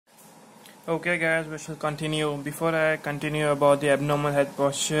Okay guys, we shall continue. Before I continue about the abnormal head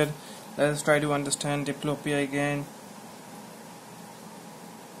posture, let's try to understand diplopia again.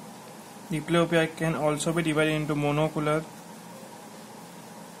 Diplopia can also be divided into monocular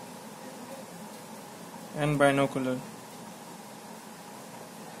and binocular.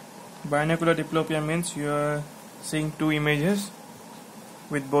 Binocular diplopia means you are seeing two images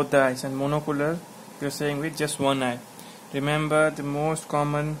with both the eyes, and monocular you are seeing with just one eye. Remember, the most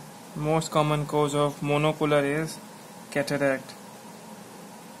common cause of monocular is cataract.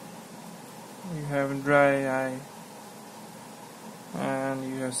 You have dry eye and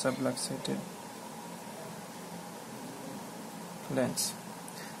you have subluxated lens.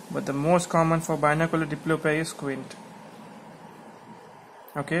 But the most common for binocular diplopia is squint.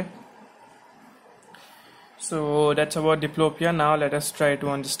 Okay, so that's about diplopia. Now let us try to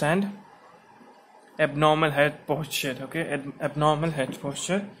understand abnormal head posture. Okay, abnormal head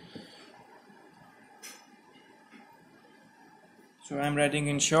posture. So I'm writing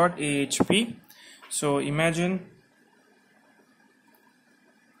in short AHP. So imagine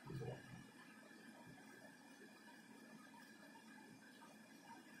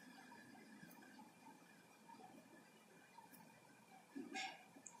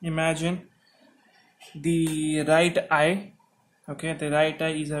the right eye. Okay, the right eye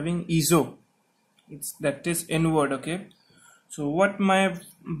is having ESO. That is inward. Okay, so what my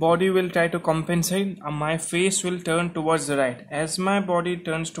body will try to compensate, my face will turn towards the right. As my body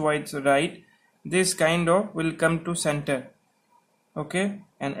turns towards the right, this kind of will come to center. Okay,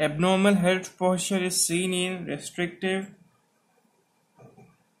 and abnormal head posture is seen in restrictive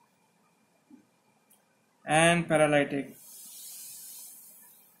and paralytic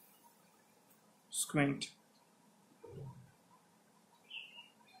squint.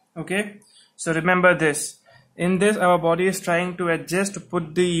 Okay, so remember this. In this, our body is trying to adjust to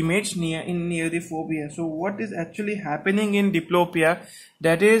put the image near the fovea. So what is actually happening in diplopia,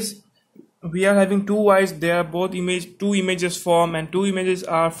 that is, we are having two eyes. They are both two images form, and two images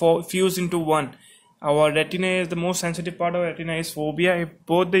are fused into one. Our retina is the most sensitive part of retina is fovea. If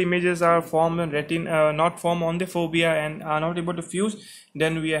both the images are formed on retina, not formed on the fovea and are not able to fuse,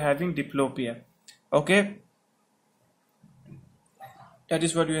 then we are having diplopia. Okay, that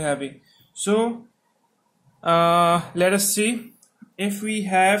is what we are having. So let us see if we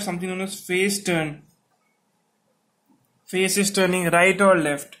have something known as face turn. Face is turning right or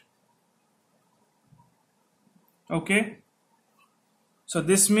left. Okay, so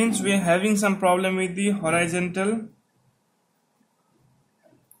this means we are having some problem with the horizontal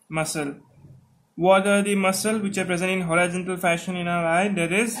muscle. What are the muscles which are present in horizontal fashion in our eye?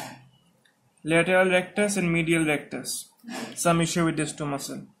 There is lateral rectus and medial rectus. Some issue with these two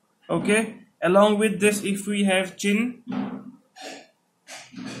muscles. Okay, along with this, if we have chin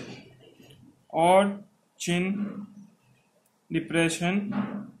or chin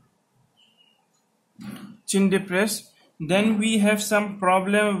depression, chin depress, then we have some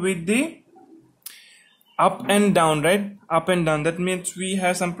problem with the up and down, right? Up and down. That means we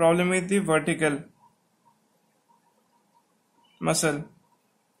have some problem with the vertical muscle.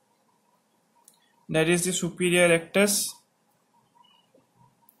 That is the superior rectus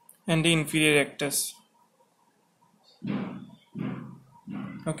and the inferior rectus.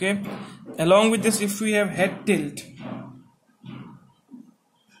 Okay, along with this, if we have head tilt,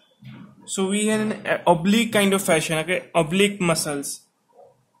 so we have an oblique kind of fashion. Okay, oblique muscles.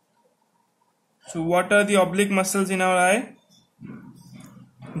 So what are the oblique muscles in our eye?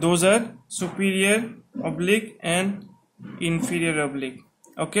 Those are superior oblique and inferior oblique.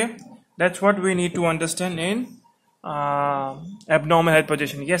 Okay, that's what we need to understand in abnormal head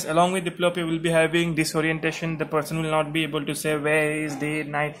position. Yes, along with diplopia, we will be having disorientation. The person will not be able to say where is day,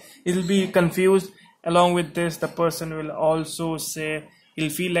 night. It will be confused. Along with this, the person will also say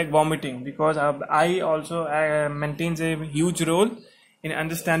he'll feel like vomiting, because our eye also maintains a huge role in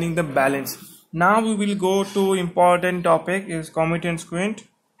understanding the balance. Now we will go to important topic is commitant squint.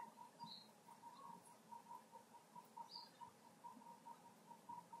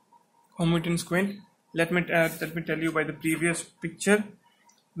 Commitant squint. Let me tell you by the previous picture.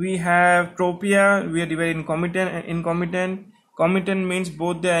 We have tropia. We are divided in commitant and incommitant. Commitant means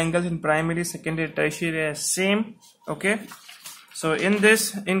both the angles in primary, secondary, tertiary are same. Okay. So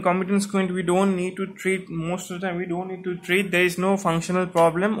in commitant squint, we don't need to treat. Most of the time we don't need to treat. There is no functional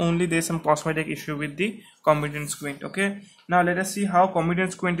problem, only there is some cosmetic issue with the commitant squint. Okay, now let us see how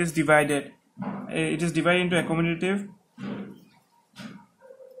commitant squint is divided. It is divided into accommodative,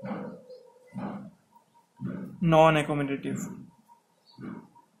 non-accommodative.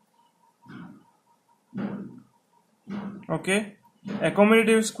 Okay,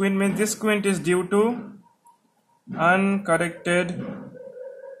 Accommodative squint means this squint is due to uncorrected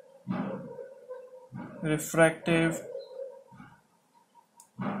refractive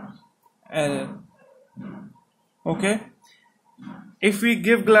error. Okay, if we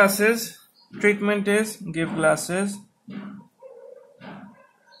give glasses, treatment is give glasses.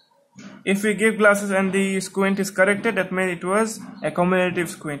 If we give glasses and the squint is corrected, that means it was accommodative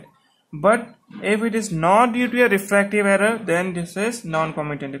squint. But if it is not due to a refractive error, then this is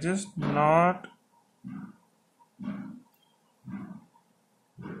non-commitant. It is not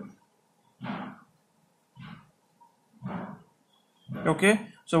okay.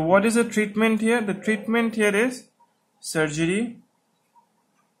 So what is the treatment here? The treatment here is surgery.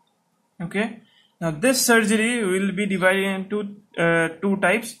 Okay. Now this surgery will be divided into two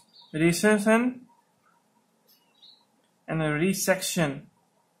types: recession and a resection.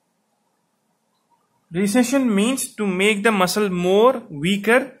 Recession means to make the muscle more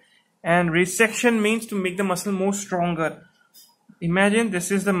weaker, and resection means to make the muscle more stronger. Imagine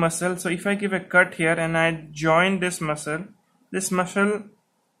this is the muscle. So if I give a cut here and I join this muscle, the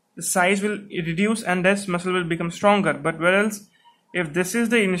size will reduce and this muscle will become stronger. But whereas if this is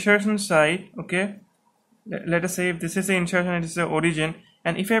the insertion site, okay, let us say if this is the insertion and this is the origin,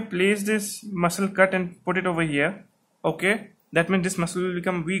 and if I place this muscle cut and put it over here, okay, that means this muscle will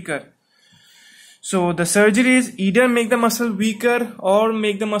become weaker. So the surgery is either make the muscle weaker or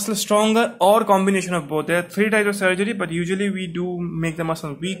make the muscle stronger, or combination of both. There are three types of surgery, but usually we do make the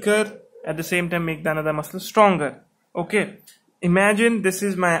muscle weaker, at the same time make the another muscle stronger. Okay, imagine this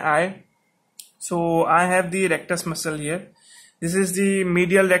is my eye. So I have the rectus muscle here. This is the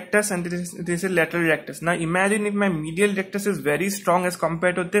medial rectus and this is lateral rectus. Now imagine if my medial rectus is very strong as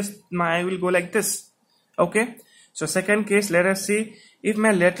compared to this, my eye will go like this. Okay, so second case, let us see. If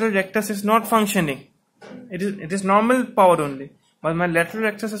my lateral rectus is not functioning, it is normal power only, but my lateral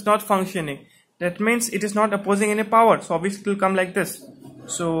rectus is not functioning, that means it is not opposing any power, so obviously it will come like this.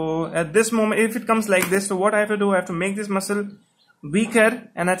 So at this moment, if it comes like this, so what I have to do, I have to make this muscle weaker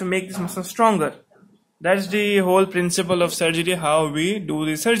and I have to make this muscle stronger. That's the whole principle of surgery, how we do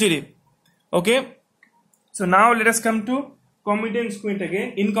the surgery. Okay, so now let us come to commitant squint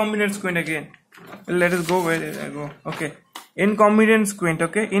again, incommitant squint again. Let us go where did I go. Okay, incommitant squint.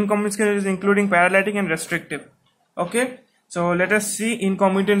 Okay, incommitant squint is including paralytic and restrictive. Okay, so let us see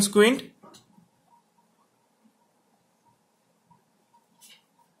incommitant squint.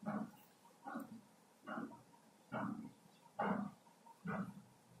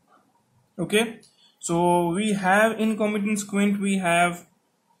 Okay, so we have incommitant squint, we have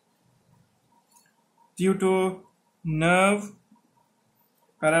due to nerve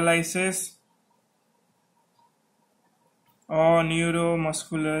paralysis or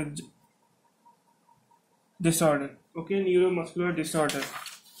neuromuscular disorder. Okay, neuromuscular disorder.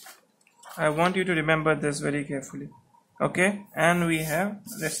 I want you to remember this very carefully. Okay, and we have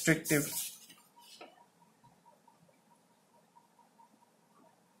restrictive.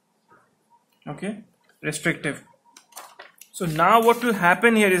 Okay, restrictive. So now what will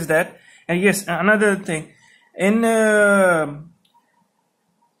happen here is that, and yes, another thing, in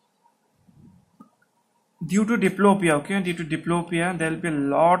due to diplopia, okay, due to diplopia, there will be a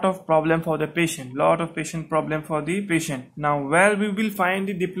lot of problem for the patient, problem for the patient. Now where we will find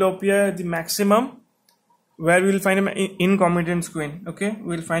the diplopia, the maximum, where we will find an incommitant squint. Okay,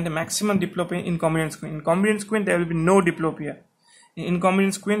 we will find the maximum diplopia in incommitant squint. In commitant squint there will be no diplopia. In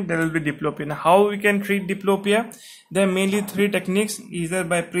incommitant squint there will be diplopia. Now how we can treat diplopia? There are mainly three techniques, either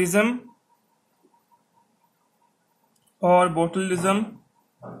by prism or botulism,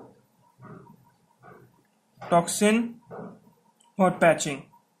 toxin or patching.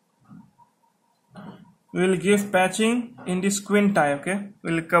 We will give patching in the squint eye. Okay,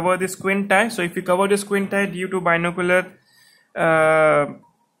 we will cover the squint eye. So if you cover the squint eye due to binocular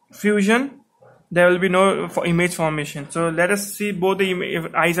fusion, there will be no image formation. So let us see both the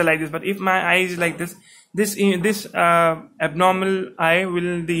if eyes are like this. But if my eye is like this, this abnormal eye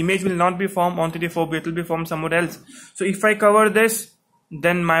the image will not be formed onto the fovea. It will be formed somewhere else. So if I cover this,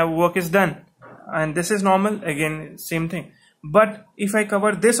 then my work is done. And this is normal, again same thing. But if I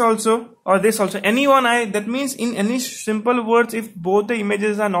cover this also or this also, any one eye, that means in any simple words, if both the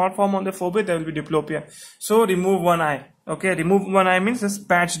images are not formed on the fovea, there will be diplopia. So remove one eye. Okay, remove one eye means just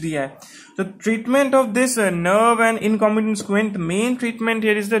patch the eye. So treatment of this nerve and incommitant squint, the main treatment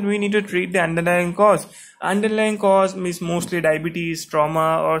here is that we need to treat the underlying cause. Underlying cause means mostly diabetes,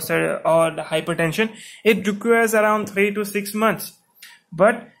 trauma or hypertension. It requires around 3 to 6 months.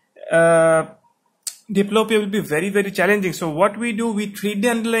 But diplopia will be very challenging. So what we do, we treat the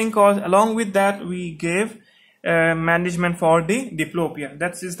underlying cause. Along with that, we give management for the diplopia.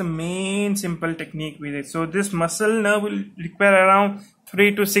 That is the main simple technique with it. So this muscle nerve will require around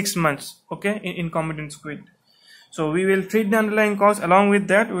 3 to 6 months, okay, in commitant squint. So we will treat the underlying cause. Along with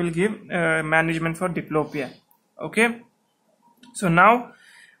that, we will give management for diplopia. Okay. So now,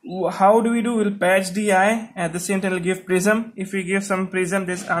 how do we do? We'll patch the eye. At the same time, we'll give prism. If we give some prism,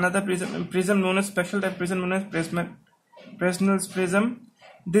 there's another prism known as special type prism known as Fresnel's prism.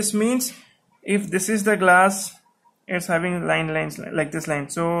 This means if this is the glass, it's having lines like this line.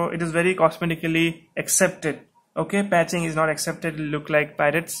 So it is very cosmetically accepted. Okay, patching is not accepted. It look like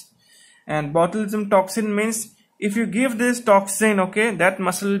pirates. And botulism toxin means if you give this toxin, okay, that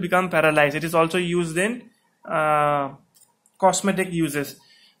muscle will become paralyzed. It is also used in cosmetic uses.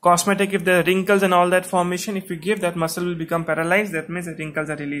 Cosmetic, if the wrinkles and all that formation, if you give, that muscle will become paralyzed. That means the wrinkles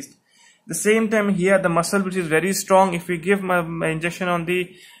are released. The same time here, the muscle which is very strong, if we give my injection on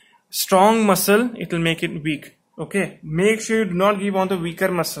the strong muscle, it will make it weak. Okay, make sure you do not give on the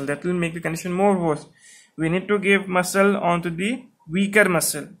weaker muscle. That will make the condition more worse. We need to give muscle onto the weaker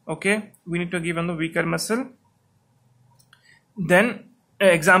muscle. Okay, we need to give on the weaker muscle. Then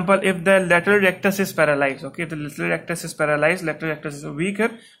example, if the lateral rectus is paralyzed, okay, if the lateral rectus is paralyzed, lateral rectus is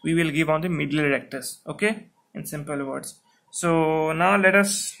weaker, we will give on the medial rectus. Okay, in simple words. So now let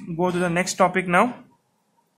us go to the next topic now.